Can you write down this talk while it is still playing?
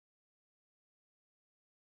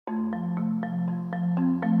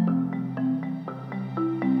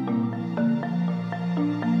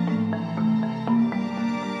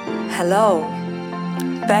Hello.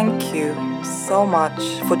 Thank you so much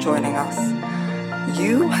for joining us.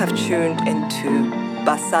 You have tuned into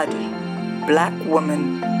Basadi, Black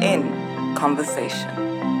Woman in Conversation.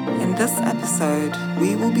 In this episode,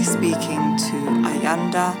 we will be speaking to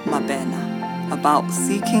Ayanda Mabena about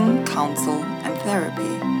seeking counsel and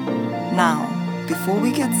therapy. Now, before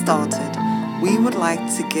we get started, we would like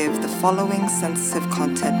to give the following sensitive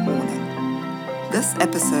content warning. This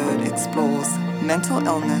episode explores mental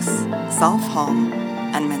illness, self-harm,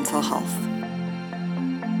 and mental health.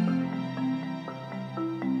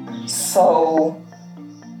 So,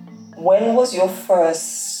 when was your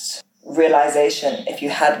first realization, if you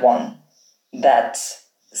had one, that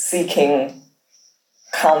seeking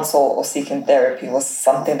counsel or seeking therapy was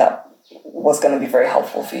something that was going to be very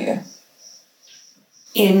helpful for you?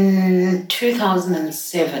 In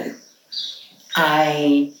 2007,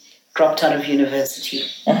 I dropped out of university.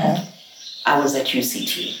 I was at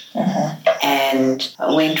UCT and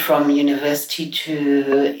I went from university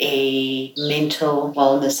to a mental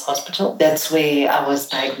wellness hospital. That's where I was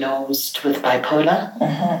diagnosed with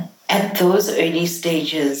bipolar. At those early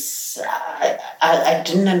stages, I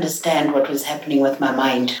didn't understand what was happening with my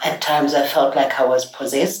mind. At times, I felt like I was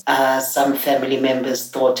possessed. Some family members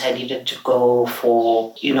thought I needed to go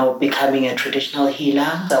for, becoming a traditional healer.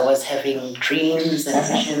 I was having dreams and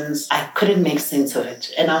visions. I couldn't make sense of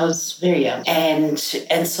it. And I was very young. And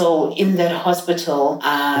so in that hospital,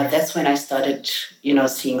 that's when I started,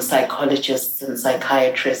 seeing psychologists and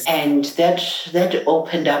psychiatrists. And that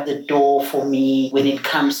opened up the door for me when it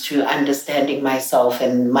comes to understanding myself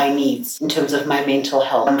and my needs in terms of my mental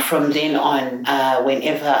health. From then on,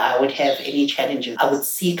 whenever I would have any challenges, I would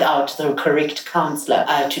seek out the correct counselor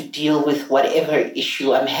to deal with whatever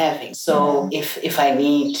issue I'm having. So if I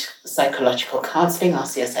need psychological counseling, I'll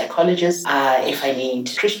see a psychologist. If I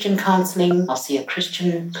need Christian counseling, I'll see a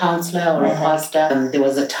Christian counselor or a pastor. There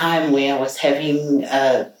was a time where I was having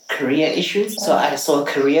career issues. So I saw a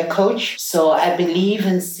career coach. So I believe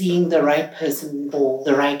in seeing the right person for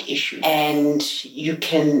the right issue. And you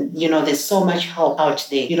can, there's so much help out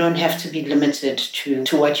there. You don't have to be limited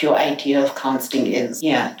to what your idea of counseling is.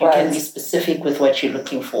 Yeah, you can be specific with what you're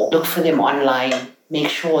looking for. Look for them online. Make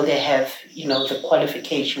sure they have, the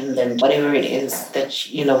qualifications and whatever it is that,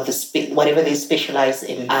 whatever they specialize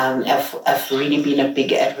in. I've really been a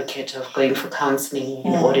big advocate of going for counseling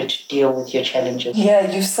in order to deal with your challenges. Yeah,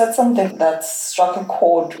 you said something that struck a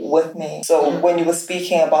chord with me. So when you were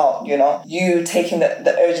speaking about, you taking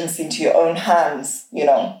the urgency into your own hands,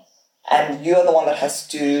 and you're the one that has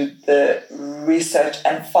to do the research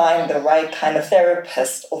and find the right kind of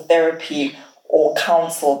therapist or therapy or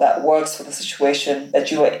counsel that works for the situation that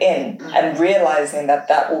you are in, and realizing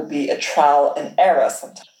that will be a trial and error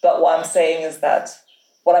sometimes. But what I'm saying is that,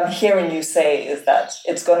 what I'm hearing you say is that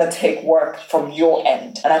it's going to take work from your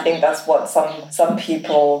end. And I think that's what some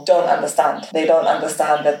people don't understand. They don't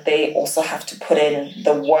understand that they also have to put in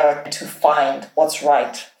the work to find what's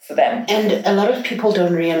right for them. And a lot of people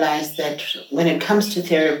don't realize that when it comes to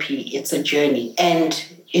therapy, it's a journey. And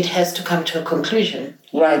it has to come to a conclusion.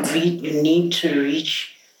 Right. You need to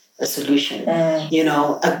reach a solution.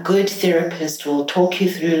 A good therapist will talk you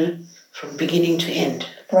through from beginning to end.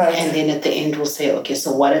 Right. And then at the end we'll say, okay,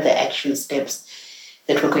 so what are the action steps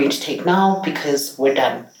that we're going to take now because we're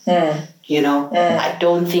done? I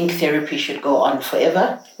don't think therapy should go on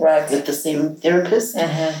forever with the same therapist.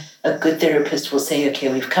 A good therapist will say,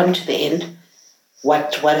 okay, we've come to the end.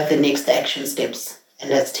 What are the next action steps? And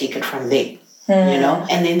let's take it from there.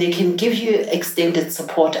 And then they can give you extended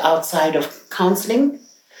support outside of counseling.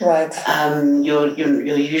 Right. Your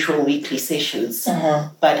usual weekly sessions.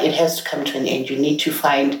 But it has to come to an end. You need to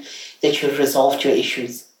find that you've resolved your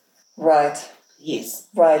issues. Right. Yes.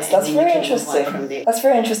 Right. That's very interesting. That's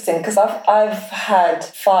very interesting because I've had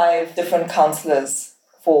 5 different counselors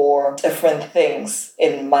for different things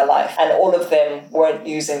in my life, and all of them weren't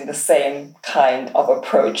using the same kind of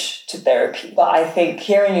approach to therapy. But I think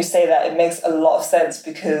hearing you say that, it makes a lot of sense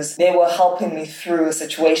because they were helping me through a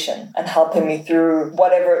situation and helping me through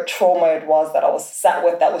whatever trauma it was that I was sat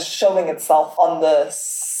with that was showing itself on the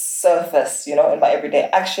surface, in my everyday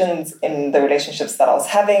actions, in the relationships that I was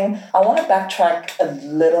having. I want to backtrack a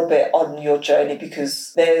little bit on your journey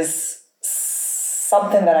because there's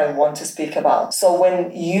something that I want to speak about. So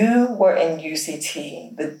when you were in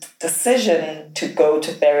UCT, the decision to go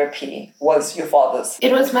to therapy was your father's?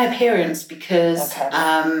 It was my parents because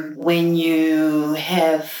when you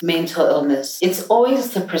have mental illness, it's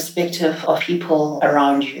always the perspective of people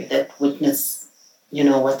around you that witness,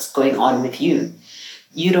 what's going on with you.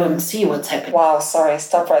 you don't see what's happening. Wow, sorry,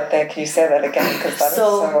 stop right there. Can you say that again? Because that is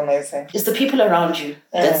so amazing. It's the people around you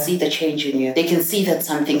that see the change in you. They can see that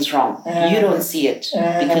something's wrong. You don't see it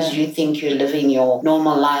because you think you're living your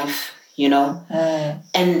normal life, you know.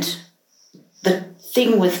 And the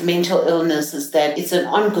thing with mental illness is that it's an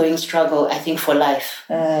ongoing struggle, I think, for life.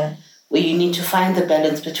 Where you need to find the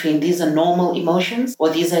balance between these are normal emotions or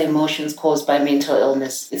these are emotions caused by mental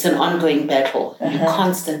illness. It's an ongoing battle. You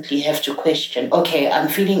constantly have to question, okay, I'm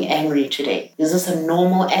feeling angry today. Is this a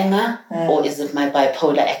normal anger or is it my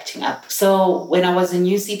bipolar acting up? So when I was in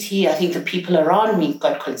UCT, I think the people around me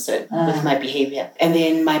got concerned with my behavior. And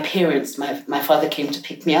then my parents, my father came to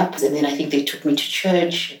pick me up. And then I think they took me to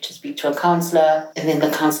church to speak to a counselor. And then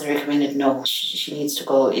the counselor recommended, no, she needs to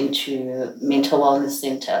go into mental wellness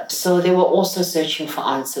center. So they were also searching for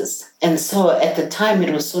answers. And so at the time,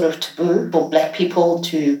 it was sort of taboo for Black people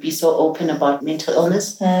to be so open about mental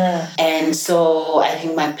illness. And so I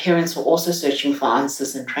think my parents were also searching for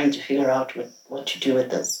answers and trying to figure out what to do with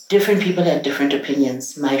this. Different people had different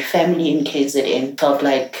opinions. My family in KZN felt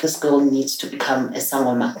like this girl needs to become a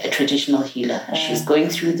sangoma, a traditional healer. She's going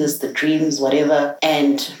through this, the dreams, whatever.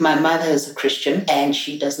 And my mother is a Christian and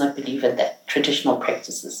she does not believe in that traditional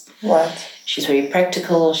practices. Right. She's very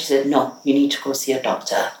practical. She said, no, you need to go see a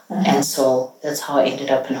doctor. And so that's how I ended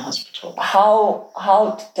up in hospital.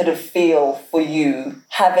 How did it feel for you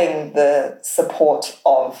having the support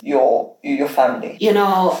of your family? You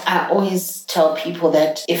know, I always tell people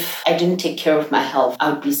that if I didn't take care of my health,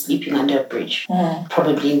 I would be sleeping under a bridge,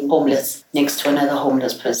 probably homeless, next to another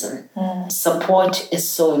homeless person. Support is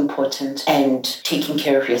so important and taking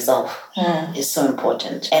care of yourself is so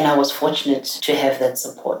important. And I was fortunate to have that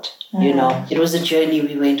support. You know, it was a journey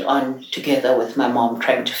we went on together with my mom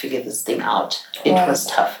trying to figure this thing out. It was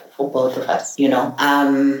tough for both of us, you know.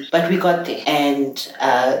 But we got there. And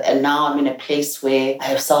now I'm in a place where I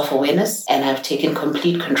have self-awareness and I've taken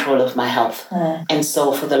complete control of my health. And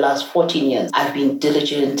so for the last 14 years, I've been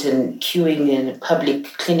diligent in queuing in a public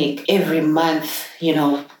clinic every month, you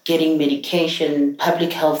know, getting medication.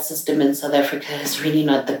 Public health system in South Africa is really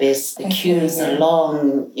not the best. The queues are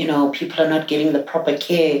long, you know, people are not getting the proper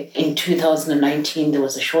care. In 2019, there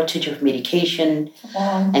was a shortage of medication.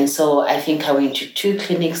 And so I think I went to 2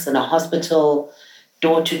 clinics and a hospital,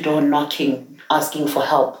 door-to-door knocking, asking for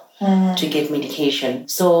help to get medication.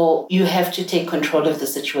 So you have to take control of the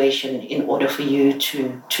situation in order for you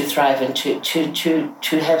to thrive and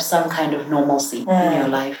to have some kind of normalcy in your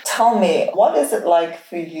life. Tell me, what is it like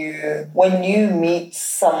for you when you meet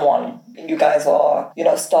someone, you guys are, you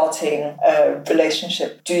know, starting a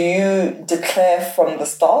relationship? Do you declare from the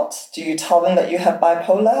start? Do you tell them that you have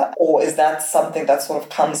bipolar? Or is that something that sort of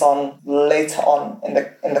comes on later on in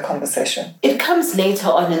the conversation? It comes later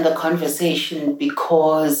on in the conversation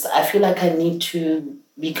because I feel like I need to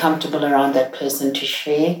be comfortable around that person to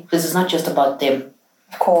share. Because it's not just about them.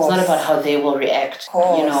 Of course. It's not about how they will react.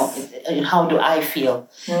 You know, and how do I feel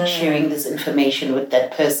sharing this information with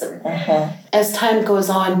that person. As time goes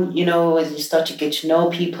on, you know, as you start to get to know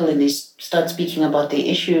people and they start speaking about their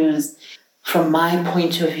issues, from my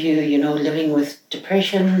point of view, you know, living with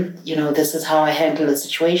depression, you know, this is how I handle the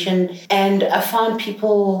situation. And I found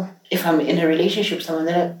people, if I'm in a relationship with someone,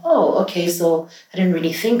 they're like, oh, okay, so I didn't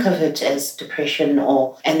really think of it as depression,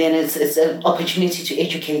 and then it's an opportunity to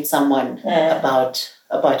educate someone about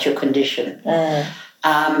your condition.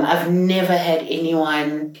 I've never had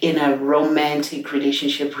anyone in a romantic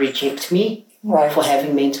relationship reject me for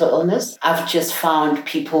having mental illness. I've just found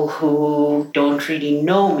people who don't really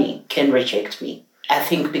know me can reject me. I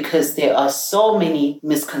think because there are so many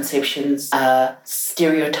misconceptions,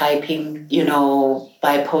 stereotyping, you know,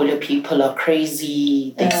 bipolar people are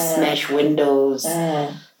crazy, they smash windows,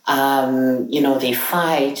 you know, they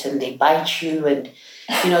fight and they bite you, and,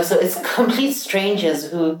 you know, so it's complete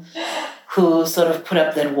strangers who sort of put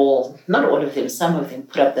up that wall. Not all of them, some of them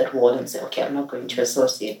put up that wall and say, okay, I'm not going to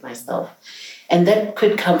associate myself. And that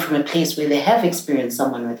could come from a place where they have experienced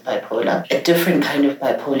someone with bipolar, a different kind of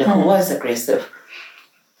bipolar who was aggressive.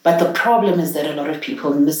 But the problem is that a lot of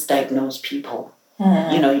people misdiagnose people.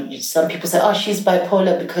 You know, some people say, oh, she's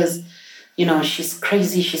bipolar because, you know, she's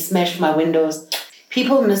crazy, she smashed my windows.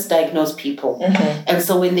 People misdiagnose people. And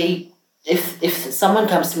so when if someone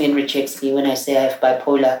comes to me and rejects me when I say I have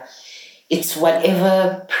bipolar, it's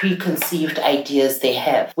whatever preconceived ideas they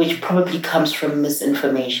have, which probably comes from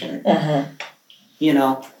misinformation. You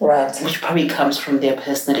know, which probably comes from their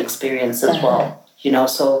personal experience as well. You know,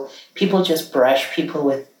 so people just brush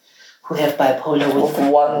people who have bipolar with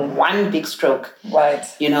one big stroke.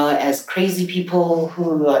 You know, as crazy people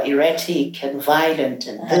who are erratic and violent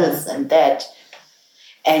and this and that.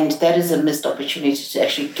 And that is a missed opportunity to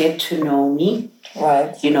actually get to know me,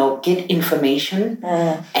 right? Get information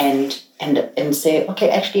and say, okay,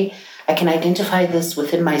 actually, I can identify this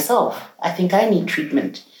within myself. I think I need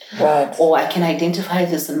treatment. Right. Or I can identify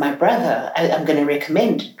this in my brother. I'm going to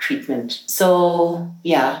recommend treatment. So,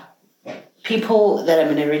 yeah, people that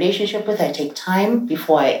I'm in a relationship with, I take time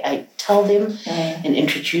before I tell them and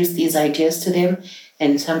introduce these ideas to them.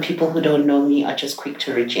 And some people who don't know me are just quick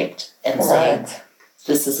to reject and say,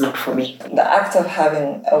 this is not for me. The act of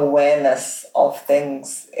having awareness of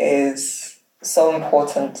things is so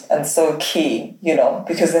important and so key,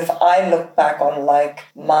 because if I look back on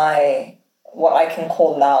my what I can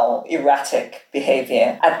call now erratic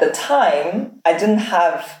behavior, at the time I didn't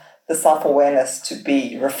have the self-awareness to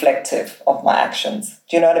be reflective of my actions.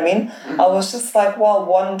 Do you know what I mean? I was just like, well,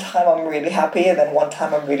 one time I'm really happy and then one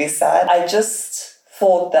time I'm really sad. I just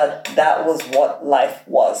thought that was what life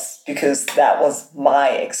was because that was my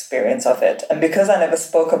experience of it. And because I never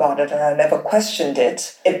spoke about it and I never questioned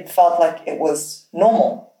it, it felt like it was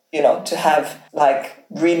normal, to have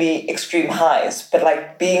really extreme highs,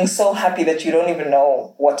 but being so happy that you don't even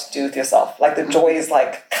know what to do with yourself. The joy is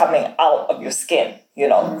coming out of your skin,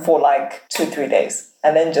 for 2-3 days.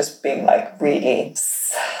 And then just being really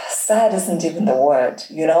sad isn't even the word,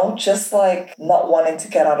 just not wanting to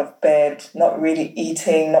get out of bed, not really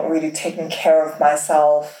eating, not really taking care of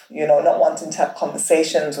myself, not wanting to have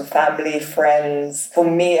conversations with family, friends. For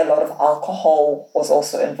me, a lot of alcohol was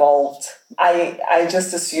also involved. I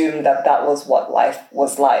just assumed that was what life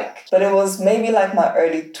was like. But it was maybe my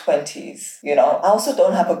early 20s, I also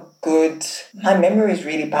don't have my memory is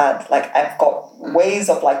really bad. I've got ways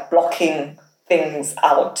of blocking things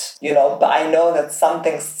out, but I know that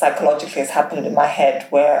something psychologically has happened in my head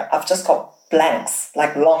where I've just got blanks,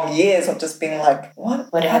 long years of just being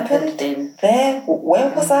what happened then? There? Where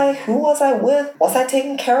was I? Who was I with? Was I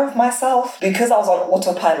taking care of myself? Because I was on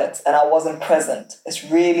autopilot and I wasn't present. It's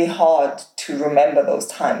really hard to remember those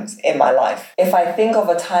times in my life. If I think of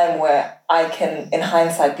a time where I can, in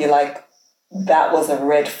hindsight, be that was a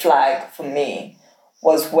red flag for me,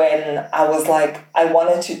 was when I was I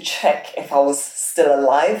wanted to check if I was still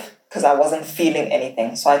alive because I wasn't feeling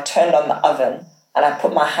anything. So I turned on the oven and I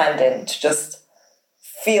put my hand in to just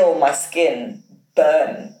feel my skin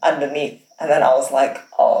burn underneath. And then I was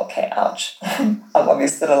oh, okay, ouch. I'm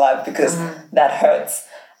obviously still alive because that hurts.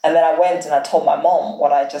 And then I went and I told my mom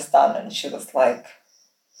what I just done. And she was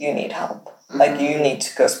you need help. You need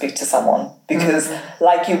to go speak to someone. Because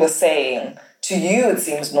like you were saying, to you it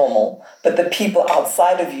seems normal. But the people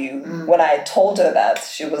outside of you, when I told her that,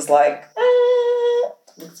 she was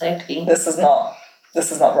exactly. This is not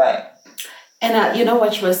right. And you know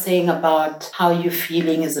what you were saying about how you're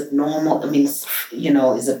feeling, is it normal? I mean, is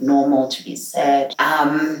it normal to be sad?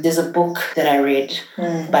 There's a book that I read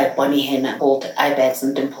by Bonnie Henna called Eye Bags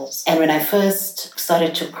and Dimples. And when I first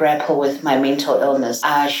started to grapple with my mental illness,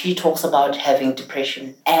 she talks about having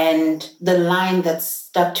depression. And the line that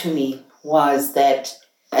stuck to me was that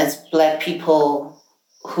as Black people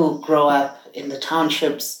who grow up in the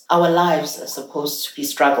townships, our lives are supposed to be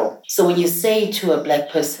struggle. So when you say to a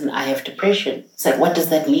Black person, I have depression, it's what does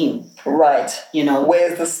that mean? Right.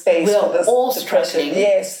 Where's the space for this all depression? Struggling.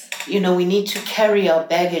 Yes. We need to carry our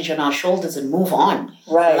baggage on our shoulders and move on.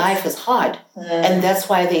 Right. Life is hard. And that's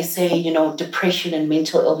why they say, depression and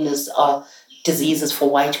mental illness are diseases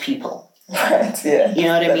for white people. Right, yeah. You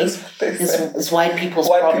know what I mean? It's white people's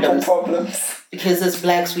problems. Because as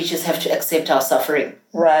Blacks, we just have to accept our suffering.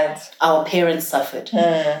 Right. Our parents suffered.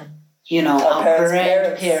 Our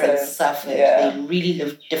grandparents suffered. Yeah. They really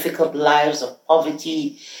lived difficult lives of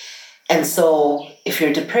poverty. And so if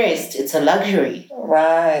you're depressed, it's a luxury.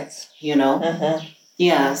 Right.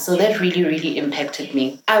 Yeah, so that really, really impacted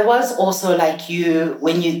me. I was also like you,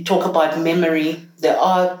 when you talk about memory, there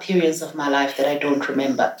are periods of my life that I don't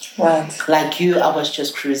remember. Right. Like you, I was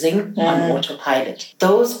just cruising on autopilot.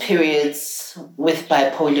 Those periods with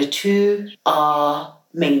bipolar 2 are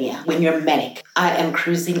mania. When you're manic, I am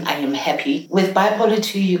cruising, I am happy. With bipolar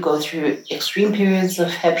 2, you go through extreme periods of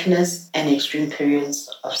happiness and extreme periods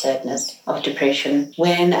of sadness, of depression.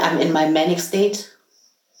 When I'm in my manic state,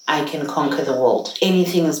 I can conquer the world.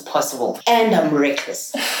 Anything is possible. And I'm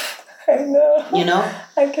reckless. I know.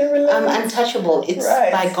 I can relate. I'm untouchable. It's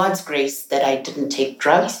by God's grace that I didn't take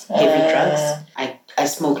drugs, heavy drugs. I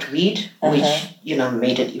smoked weed, which,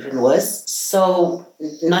 made it even worse. So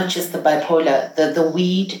not just the bipolar, the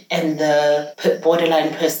weed and the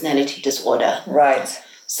borderline personality disorder. Right.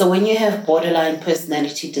 So when you have borderline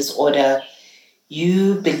personality disorder,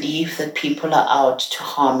 you believe that people are out to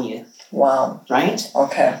harm you. Wow. Right?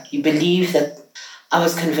 Okay. You believe that I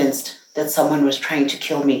was convinced that someone was trying to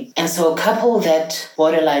kill me. And so couple that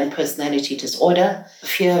borderline personality disorder, the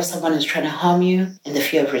fear of someone is trying to harm you, and the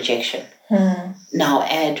fear of rejection. Now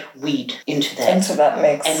add weed into that. Into that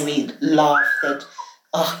mix. And we laugh that,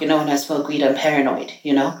 when I smoke weed, I'm paranoid,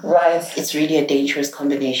 Right. It's really a dangerous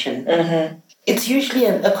combination. Mm-hmm. It's usually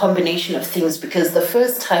a combination of things, because the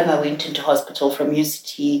first time I went into hospital from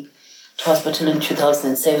UCT to hospital in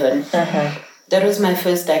 2007, that was my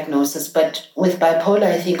first diagnosis. But with bipolar,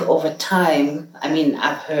 I think over time,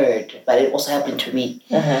 I've heard, but it also happened to me.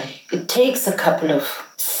 It takes a couple of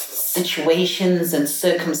situations and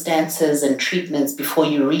circumstances and treatments before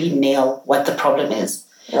you really nail what the problem is.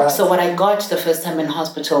 Right. So what I got the first time in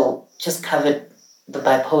hospital just covered the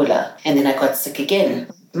bipolar, and then I got sick again.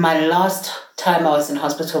 My last time I was in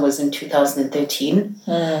hospital was in 2013.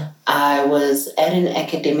 I was at an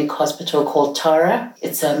academic hospital called Tara.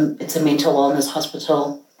 It's a mental wellness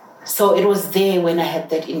hospital. So it was there when I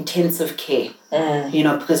had that intensive care,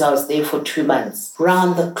 because I was there for 2 months.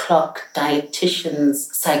 Round the clock, dietitians,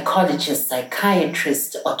 psychologists,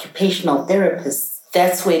 psychiatrists, occupational therapists.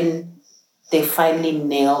 That's when they finally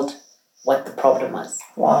nailed what the problem was.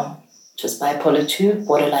 Wow. It was bipolar 2,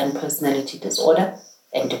 borderline personality disorder,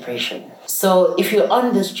 and depression. So if you're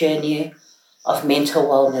on this journey of mental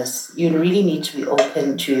wellness, you really need to be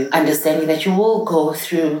open to understanding that you will go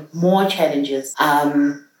through more challenges,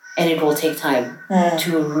 and it will take time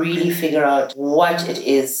to really figure out what it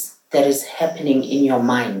is that is happening in your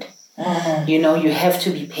mind. You have to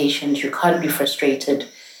be patient. You can't be frustrated.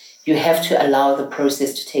 You have to allow the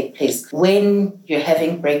process to take place. When you're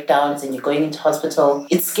having breakdowns and you're going into hospital,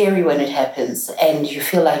 it's scary when it happens and you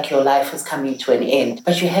feel like your life is coming to an end.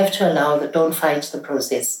 But you have to don't fight the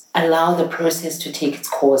process. Allow the process to take its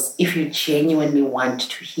course if you genuinely want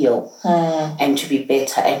to heal and to be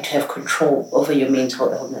better and to have control over your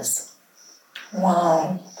mental illness.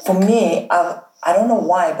 Wow. For me, I don't know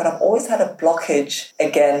why, but I've always had a blockage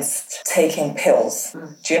against taking pills.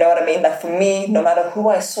 Do you know what I mean? Like for me, no matter who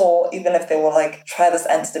I saw, even if they were like, try this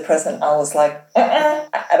antidepressant, I was like,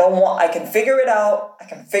 I can figure it out. I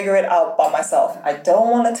can figure it out by myself. I don't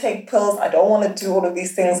want to take pills. I don't want to do all of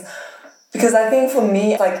these things. Because I think for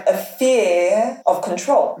me, it's like a fear of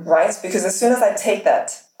control, right? Because as soon as I take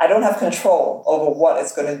that, I don't have control over what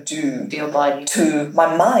it's going to do to your body, to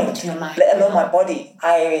my mind, let alone my body.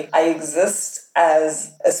 I exist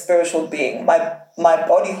as a spiritual being. My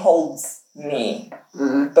body holds me,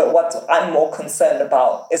 but what I'm more concerned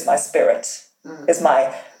about is my spirit, is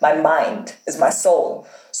my mind, is my soul.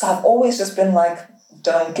 So I've always just been like,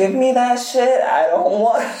 don't give me that shit. I don't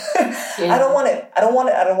want I don't want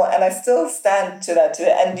it. And I still stand to that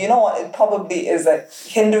today. And you know what? It probably is a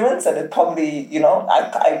hindrance, and it probably,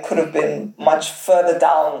 I could have been much further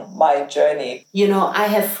down my journey. I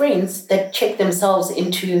have friends that check themselves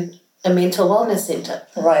into a mental wellness center.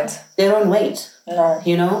 Right. They don't wait.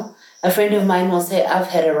 No. A friend of mine will say, I've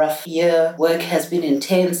had a rough year. Work has been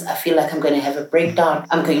intense. I feel like I'm going to have a breakdown.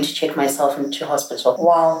 I'm going to check myself into hospital.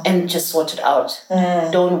 Wow. And just sort it out.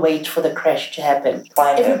 Don't wait for the crash to happen.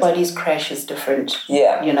 Everybody's crash is different.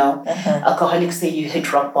 Yeah. Alcoholics say you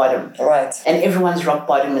hit rock bottom. Right. And everyone's rock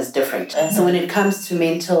bottom is different. So when it comes to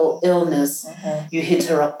mental illness, you hit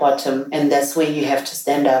a rock bottom, and that's where you have to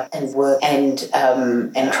stand up and work and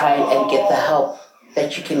try and get the help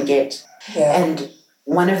that you can get. Yeah. And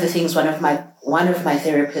one of the things one of my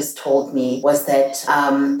therapists told me was that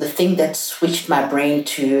the thing that switched my brain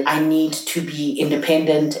to I need to be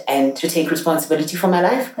independent and to take responsibility for my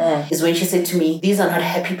life is when she said to me, these are not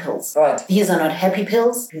happy pills. Right. These are not happy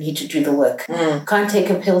pills. You need to do the work. Can't take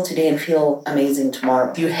a pill today and feel amazing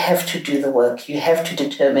tomorrow. You have to do the work. You have to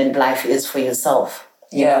determine life is for yourself.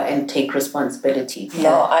 And take responsibility.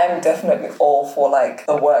 No, I'm definitely all for like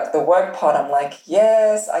the work. The work part, I'm like,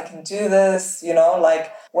 yes, I can do this.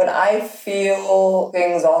 Like when I feel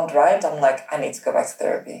things aren't right, I'm like, I need to go back to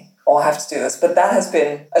therapy or I have to do this. But that has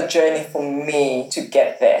been a journey for me to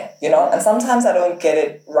get there, and sometimes I don't get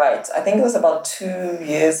it right. I think it was about 2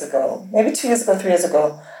 years ago, maybe 2 years ago, 3 years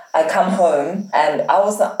ago, I come home and I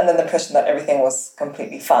was under the impression that everything was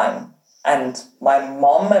completely fine. And my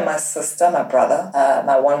mom and my sister, my brother,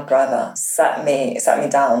 my one brother, sat me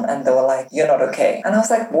down and they were like, you're not okay. And I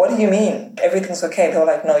was like, what do you mean? Everything's okay. They were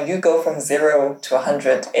like, no, you go from 0 to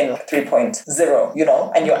 100 in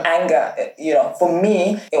 3.0, and your anger, for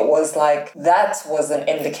me, it was like, that was an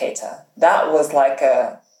indicator. That was like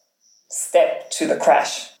a step to the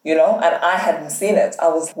crash, and I hadn't seen it. I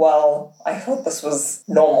was, I thought this was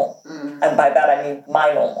normal. And by that, I mean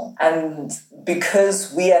my normal. And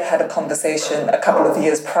because we had had a conversation a couple of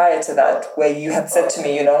years prior to that, where you had said to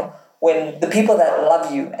me, when the people that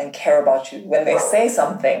love you and care about you, when they say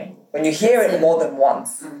something, when you hear it more than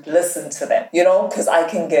once, listen to them, because I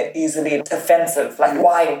can get easily offensive. Like,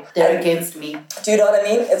 why? They're against me. Do you know what I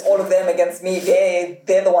mean? It's all of them against me.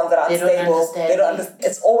 They're the ones that are unstable. They don't understand.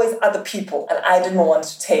 It's always other people. And I didn't want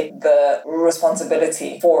to take the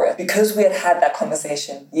responsibility for it. Because we had that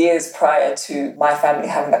conversation years prior to my family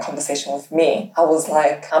having that conversation with me, I was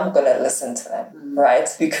like, I'm going to listen to them, right?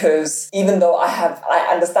 Because even though I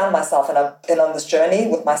understand myself and I've been on this journey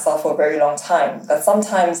with myself for a very long time, that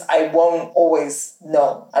sometimes I won't always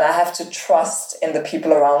know. And I have to trust in the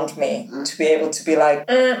people around me to be able to be like,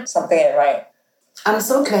 something ain't right. I'm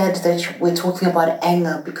so glad that we're talking about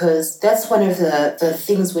anger, because that's one of the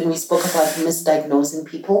things when we spoke about misdiagnosing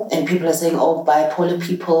people, and people are saying, oh, bipolar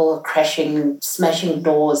people crashing, smashing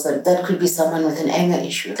doors, and that could be someone with an anger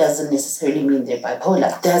issue. It doesn't necessarily mean they're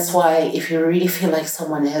bipolar. That's why if you really feel like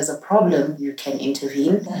someone has a problem, you can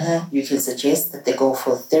intervene. You can suggest that they go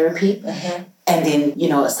for therapy. And then,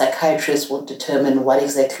 a psychiatrist will determine what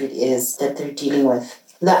exactly it is that they're dealing with.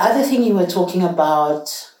 The other thing you were talking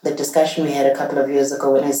about, the discussion we had a couple of years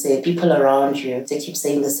ago when I said people around you, they keep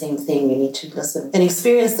saying the same thing, you need to listen. An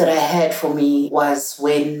experience that I had for me was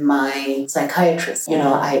when my psychiatrist,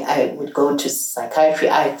 I would go to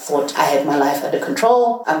psychiatry. I thought I had my life under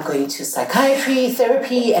control. I'm going to psychiatry,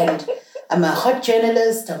 therapy, and I'm a hot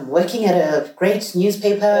journalist. I'm working at a great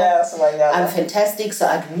newspaper. I'm fantastic. So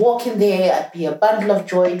I'd walk in there. I'd be a bundle of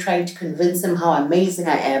joy trying to convince him how amazing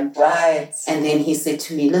I am. Right. And then he said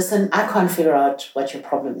to me, listen, I can't figure out what your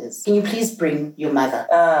problem is. Can you please bring your mother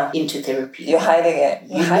into therapy? You're hiding it.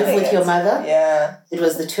 You live with your mother? Yeah. It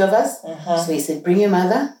was the two of us. So he said, bring your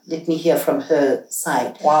mother. Let me hear from her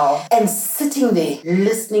side. Wow. And sitting there,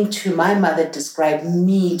 listening to my mother describe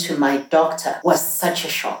me to my doctor was such a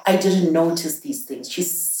shock. I didn't notice these things. She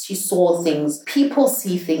saw things. People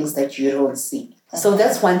see things that you don't see. So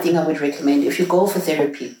that's one thing I would recommend. If you go for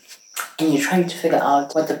therapy and you're trying to figure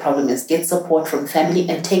out what the problem is, get support from family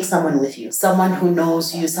and take someone with you. Someone who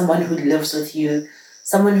knows you, someone who lives with you,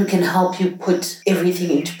 someone who can help you put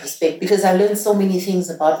everything into perspective. Because I learned so many things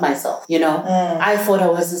about myself, I thought I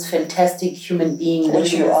was this fantastic human being.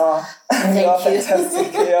 Which you are. Thank you.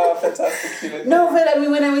 Fantastic. You are a fantastic human being. No, but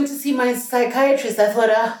when I went to see my psychiatrist, I thought,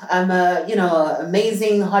 I'm a,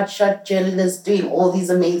 amazing hotshot journalist doing all these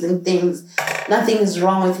amazing things. Nothing is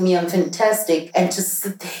wrong with me. I'm fantastic. And to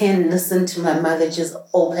sit there and listen to my mother just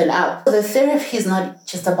open up. So the therapy is not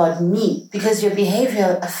just about me, because your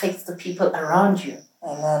behavior affects the people around you.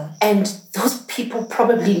 And those people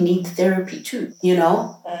probably need therapy too,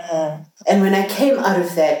 And when I came out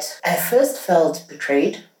of that, I first felt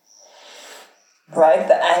betrayed. Right,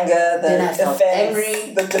 the anger, then I felt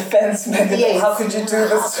angry. The defense mechanism. Yes. How could you do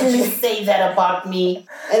this to me? How can you say that about me?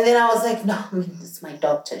 And then I was like, no, it's my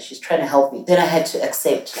doctor. She's trying to help me. Then I had to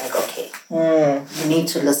accept, okay, you need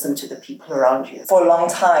to listen to the people around you. For a long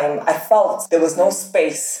time, I felt there was no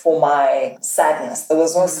space for my sadness. There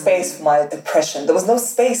was no space for my depression. There was no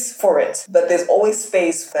space for it. But there's always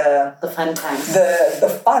space for the fun times.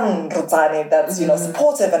 The fun Rutani that's,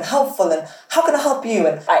 supportive and helpful. And how can I help you?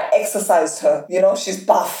 And I exercised her. She's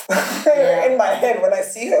buff in my head when I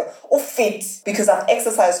see her, or fit, because I've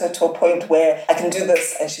exercised her to a point where I can do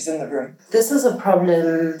this and she's in the room. This is a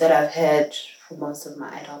problem that I've had for most of my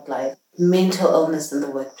adult life. Mental illness in the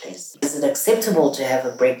workplace. Is it acceptable to have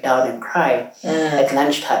a breakdown and cry at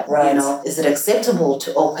lunchtime? Right. Is it acceptable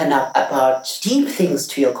to open up about deep things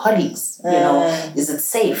to your colleagues? Is it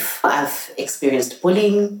safe? I've experienced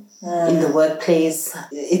bullying in the workplace.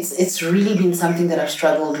 It's really been something that I've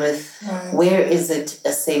struggled with. Where is it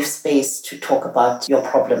a safe space to talk about your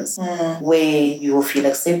problems? Where you will feel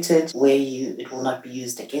accepted, where it will not be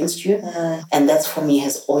used against you. And that's, for me,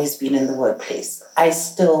 has always been in the workplace. I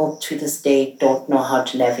still, to this day, don't know how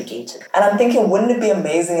to navigate it. And I'm thinking, wouldn't it be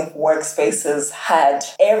amazing if workspaces had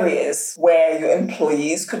areas where your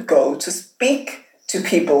employees could go to speak to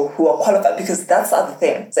people who are qualified? Because that's the other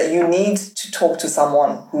thing, that you need to talk to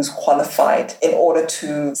someone who's qualified in order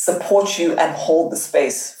to support you and hold the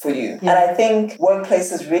space for you. And I think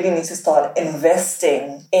workplaces really need to start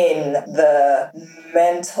investing in the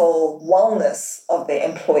mental wellness of their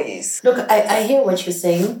employees. Look, I hear what you're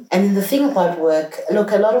saying. And the thing about work, a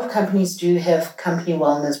lot of companies do have company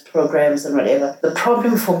wellness programs and whatever. The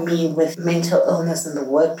problem for me with mental illness in the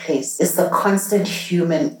workplace is the constant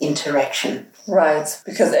human interaction. Right. Right,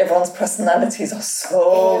 because everyone's personalities are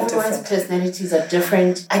so different. Everyone's personalities are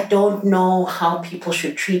different. I don't know how people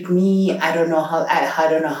should treat me. I don't know how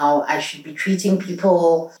I should be treating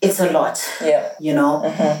people. It's a lot. Yeah. You know,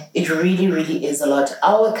 it really, really is a lot.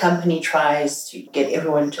 Our company tries to get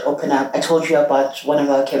everyone to open up. I told you about one of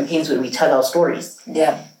our campaigns where we tell our stories.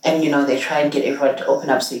 Yeah. And, you know, they try and get everyone to open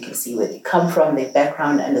up so you can see where they come from, their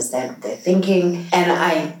background, understand what they're thinking. And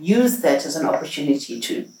I use that as an opportunity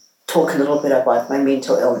to talk a little bit about my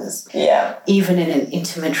mental illness. Yeah. Even in an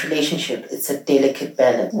intimate relationship, it's a delicate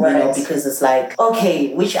balance, right. You know, because it's like,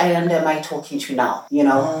 okay, which Ayanda am I talking to now? You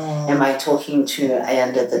know, am I talking to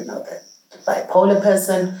Ayanda, the bipolar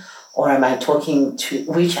person, or am I talking to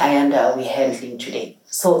which Ayanda are we handling today?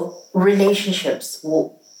 So relationships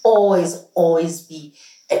will always be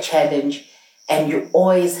a challenge, and you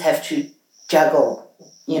always have to juggle,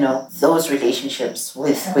 you know, those relationships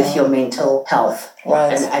with your mental health.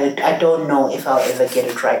 Right. And I don't know if I'll ever get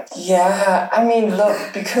it right. Yeah, I mean,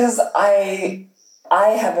 look, because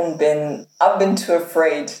I've been too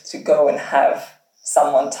afraid to go and have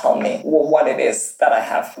someone tell me what it is that I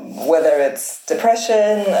have. Whether it's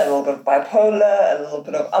depression, a little bit of bipolar, a little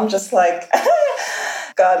bit of, I'm just like,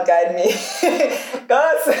 God guide me.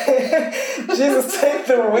 God, Jesus, take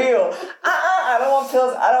the wheel. I don't want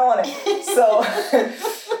pills. I don't want it.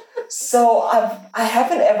 So I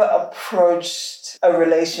haven't ever approached a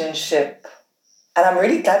relationship, and I'm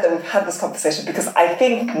really glad that we've had this conversation, because I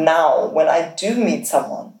think now when I do meet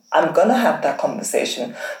someone, I'm going to have that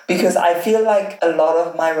conversation, because I feel like a lot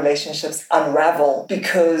of my relationships unravel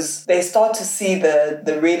because they start to see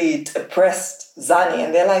the really depressed Zani,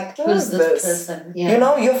 and they're like, who's this person? Yeah. You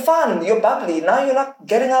know, you're fun, you're bubbly. Now you're not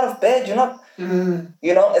getting out of bed. You're not,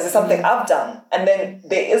 you know, is it something I've done? And then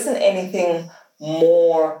there isn't anything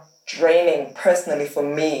more draining personally for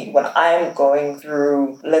me when I'm going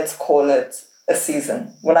through, let's call it a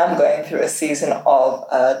season, when I'm going through a season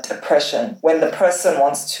of depression, when the person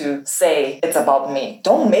wants to say it's about me.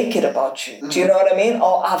 Don't make it about you. Do you know what I mean?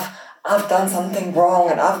 Oh, I've done something wrong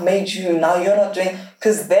and I've made you, now you're not doing,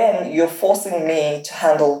 because then you're forcing me to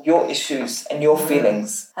handle your issues and your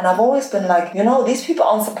feelings. And I've always been like, you know, these people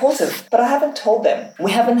aren't supportive, but I haven't told them.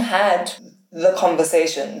 We haven't had the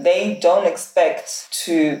conversation. They don't expect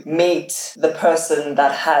to meet the person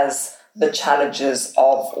that has the challenges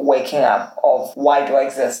of waking up, of why do I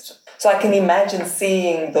exist? So I can imagine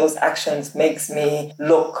seeing those actions makes me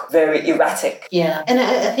look very erratic. Yeah, and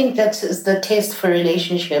I think that is the test for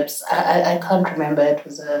relationships. I can't remember, it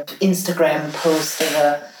was an Instagram post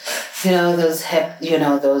of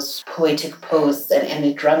those poetic posts, and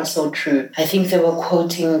it rang so true. I think they were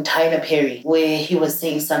quoting Tyler Perry, where he was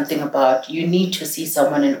saying something about you need to see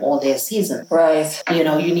someone in all their seasons. Right. You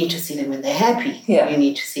know, you need to see them when they're happy. Yeah. You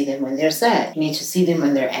need to see them when they're sad. You need to see them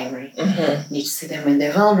when they're angry. You need to see them when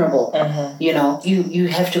they're vulnerable. You know, you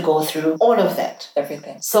have to go through all of that.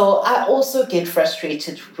 Everything. So I also get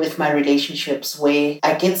frustrated with my relationships where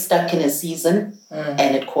I get stuck in a season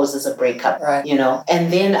and it causes a breakup. Right. You know,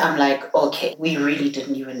 and then I'm like, okay, we really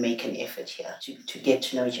didn't even make an effort here to get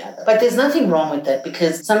to know each other. But there's nothing wrong with that,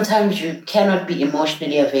 because sometimes you cannot be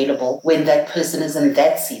emotionally available when that person is in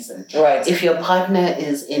that season. Right. If your partner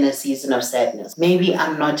is in a season of sadness, maybe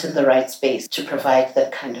I'm not in the right space to provide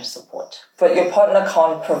that kind of support. But your partner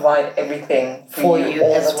can't provide everything for you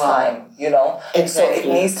all the time, you know? Exactly. So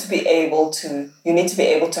you need to be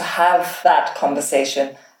able to have that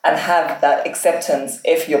conversation and have that acceptance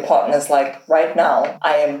if your partner's like, right now,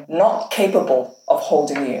 I am not capable of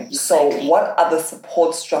holding you. Exactly. So what other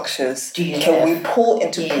support structures can we pull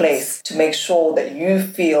into place to make sure that you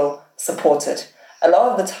feel supported? A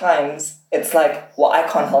lot of the times, it's like, well, I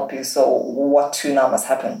can't help you, so what to now must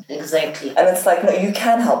happen? Exactly. And it's like, no, you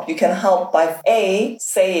can help. You can help by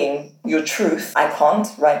saying your truth. I can't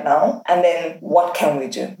right now. And then what can we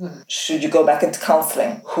do? Should you go back into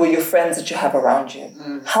counseling? Who are your friends that you have around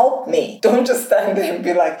you? Help me. Don't just stand there and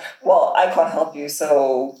be like, well, I can't help you,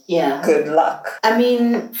 so good luck. I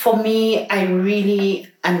mean, for me, I really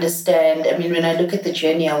understand. I mean, when I look at the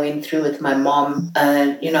journey I went through with my mom,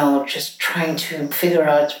 just trying to figure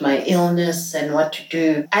out my illness and what to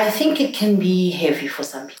do, I think it can be heavy for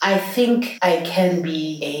some people. I think I can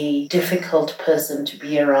be a difficult person to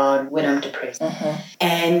be around when I'm depressed.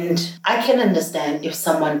 And I can understand if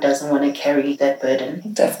someone doesn't want to carry that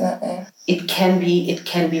burden. Definitely. It can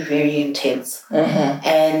be very intense.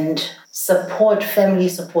 And family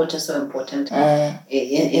support is so important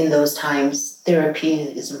in those times. Therapy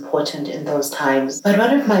is important in those times. But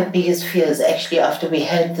one of my biggest fears, actually, after we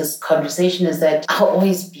had this conversation, is that I'll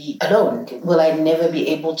always be alone. Will I never be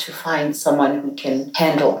able to find someone who can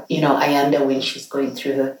handle, Ayanda when she's going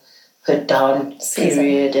through her down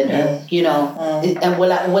period and her, you know, and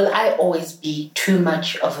will I always be too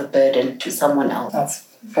much of a burden to someone else? That's a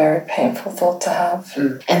very painful thought to have.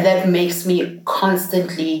 And that makes me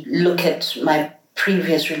constantly look at my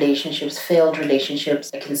previous relationships, failed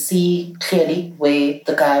relationships. I can see clearly where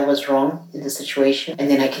the guy was wrong in the situation, and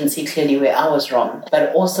then I can see clearly where I was wrong.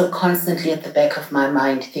 But also constantly at the back of my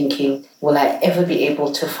mind thinking, will I ever be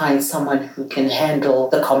able to find someone who can handle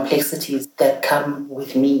the complexities that come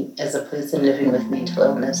with me as a person living with mental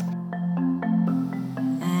illness?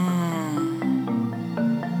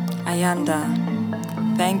 Ayanda,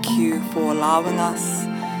 thank you for allowing us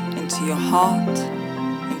into your heart,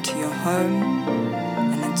 into your home,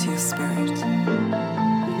 and into your spirit.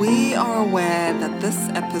 We are aware that this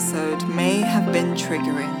episode may have been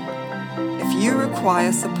triggering. If you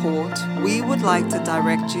require support, we would like to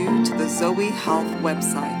direct you to the Zoe Health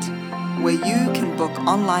website, where you can book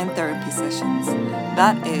online therapy sessions.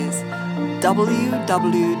 That is www.zoe.health.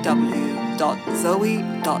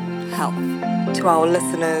 To our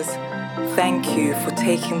listeners, thank you for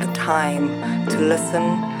taking the time to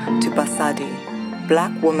listen to Basadi,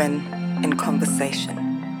 Black Woman in Conversation.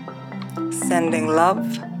 Sending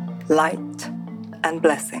love, light, and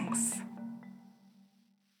blessings.